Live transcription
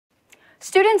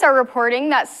Students are reporting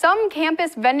that some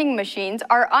campus vending machines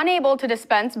are unable to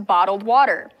dispense bottled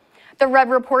water. The Red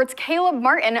Report's Caleb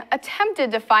Martin attempted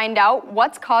to find out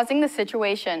what's causing the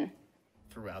situation.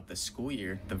 Throughout the school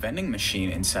year, the vending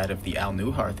machine inside of the Al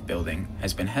Newharth building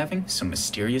has been having some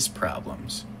mysterious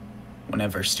problems.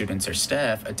 Whenever students or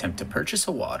staff attempt to purchase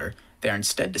a water, they are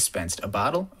instead dispensed a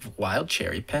bottle of wild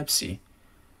cherry Pepsi.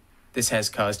 This has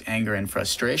caused anger and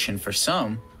frustration for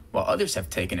some, while others have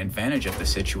taken advantage of the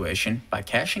situation by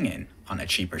cashing in on a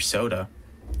cheaper soda.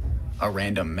 A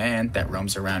random man that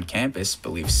roams around campus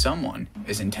believes someone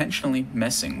is intentionally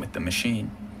messing with the machine.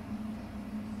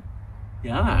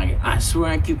 Yeah, I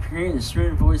swear I keep hearing a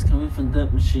certain voice coming from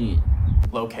that machine.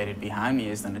 Located behind me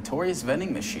is the notorious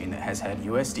vending machine that has had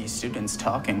USD students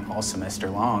talking all semester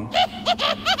long.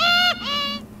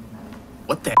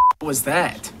 What the was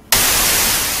that?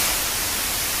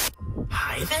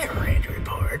 Hi there, Red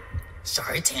Report.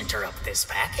 Sorry to interrupt this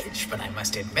package, but I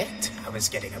must admit, I was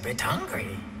getting a bit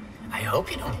hungry. I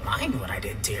hope you don't mind what I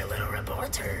did to your little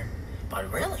reporter.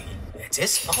 But really, it's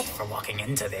his fault for walking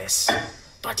into this.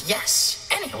 But yes,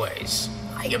 anyways,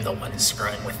 I am the one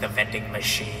screwing with the vending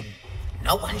machine.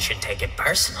 No one should take it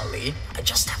personally. I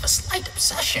just have a slight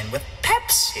obsession with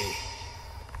Pepsi.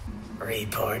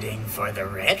 Reporting for the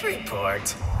Red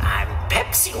Report, I'm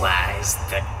Pepsi-Wise,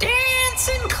 the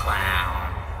dancing clown.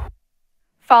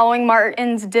 Following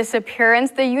Martin's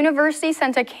disappearance, the university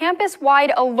sent a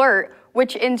campus-wide alert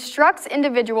which instructs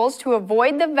individuals to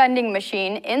avoid the vending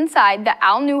machine inside the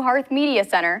Al Newharth Media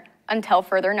Center until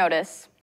further notice.